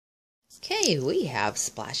Okay, we have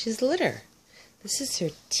Splash's litter. This is her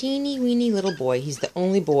teeny weeny little boy. He's the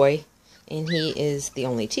only boy, and he is the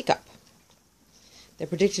only teacup. The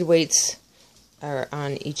predicted weights are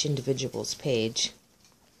on each individual's page,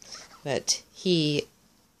 but he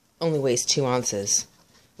only weighs 2 ounces,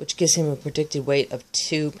 which gives him a predicted weight of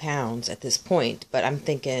 2 pounds at this point. But I'm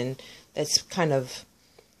thinking that's kind of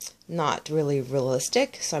not really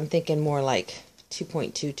realistic, so I'm thinking more like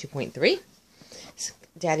 2.2, 2.3.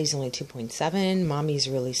 Daddy's only 2.7. Mommy's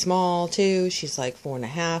really small too. She's like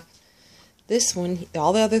 4.5. This one,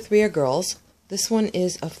 all the other 3 are girls. This one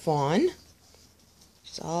is a fawn.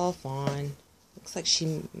 She's all fawn. Looks like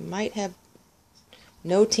she might have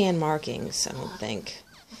no tan markings, I don't think.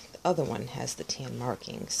 The other one has the tan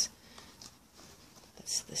markings.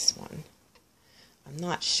 That's this one. I'm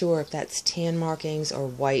not sure if that's tan markings or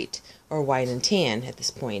white and tan at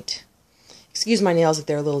this point. Excuse my nails if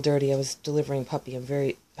they're a little dirty. I was delivering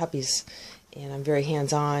puppies, and I'm very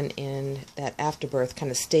hands-on, and that afterbirth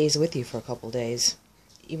kind of stays with you for a couple days.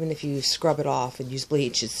 Even if you scrub it off and use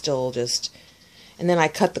bleach, it's still just... And then I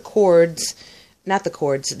cut the cords, not the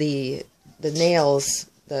cords, the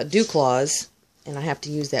nails, the dew claws, and I have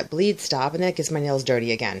to use that bleed stop, and that gets my nails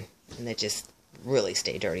dirty again. And they just really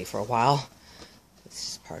stay dirty for a while. It's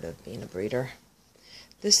just part of being a breeder.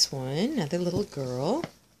 This one, another little girl.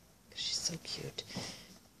 She's so cute.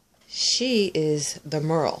 She is the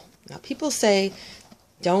merle. Now, people say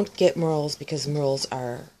don't get merles because merles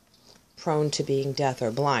are prone to being deaf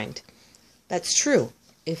or blind. That's true.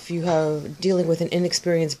 If you are dealing with an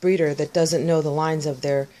inexperienced breeder that doesn't know the lines of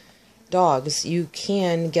their dogs, you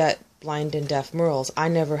can get blind and deaf merles. I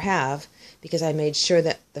never have, because I made sure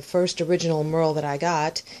that the first original merle that I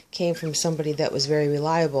got came from somebody that was very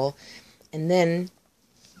reliable. And then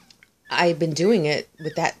I've been doing it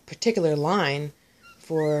with that particular line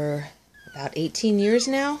for about 18 years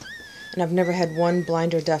now, and I've never had one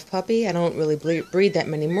blind or deaf puppy. I don't really breed that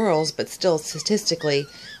many merles, but still, statistically,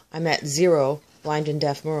 I'm at 0 blind and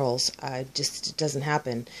deaf merles. It doesn't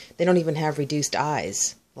happen. They don't even have reduced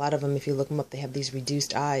eyes. A lot of them, if you look them up, they have these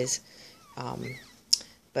reduced eyes.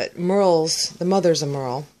 But merles, the mother's a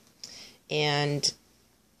merle, and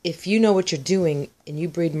if you know what you're doing and you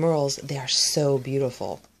breed merles, they are so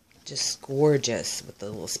beautiful. Just gorgeous with the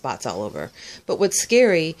little spots all over. But what's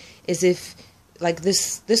scary is if, like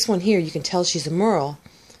this one here, you can tell she's a merle,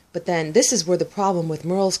 but then this is where the problem with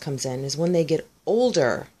merles comes in, is when they get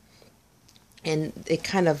older, and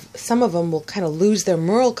some of them will kind of lose their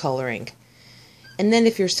merle coloring. And then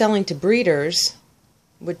if you're selling to breeders,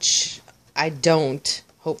 which I don't,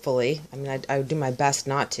 hopefully, I mean, I do my best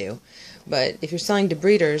not to, but if you're selling to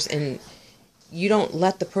breeders and you don't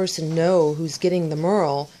let the person know who's getting the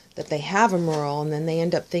merle that they have a merle, and then they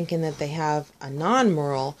end up thinking that they have a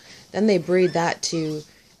non-merle, then they breed that to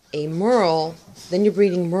a merle, then you're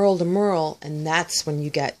breeding merle to merle, and that's when you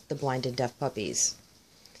get the blind and deaf puppies.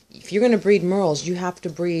 If you're going to breed merles, you have to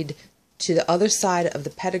breed to the other side of the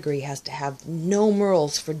pedigree, has to have no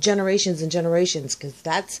merles for generations and generations, because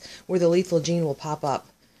that's where the lethal gene will pop up.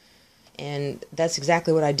 And that's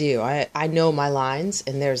exactly what I do. I know my lines,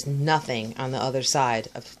 and there's nothing on the other side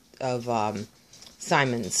of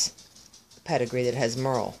Simon's pedigree that has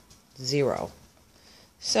merle. 0.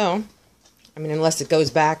 So, I mean, unless it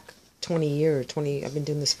goes back 20 years, I've been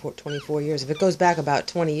doing this for 24 years. If it goes back about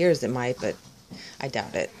 20 years, it might, but I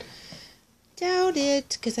doubt it. Doubt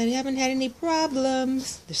it, because I haven't had any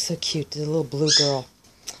problems. They're so cute. There's a little blue girl.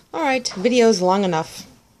 Alright, video's long enough.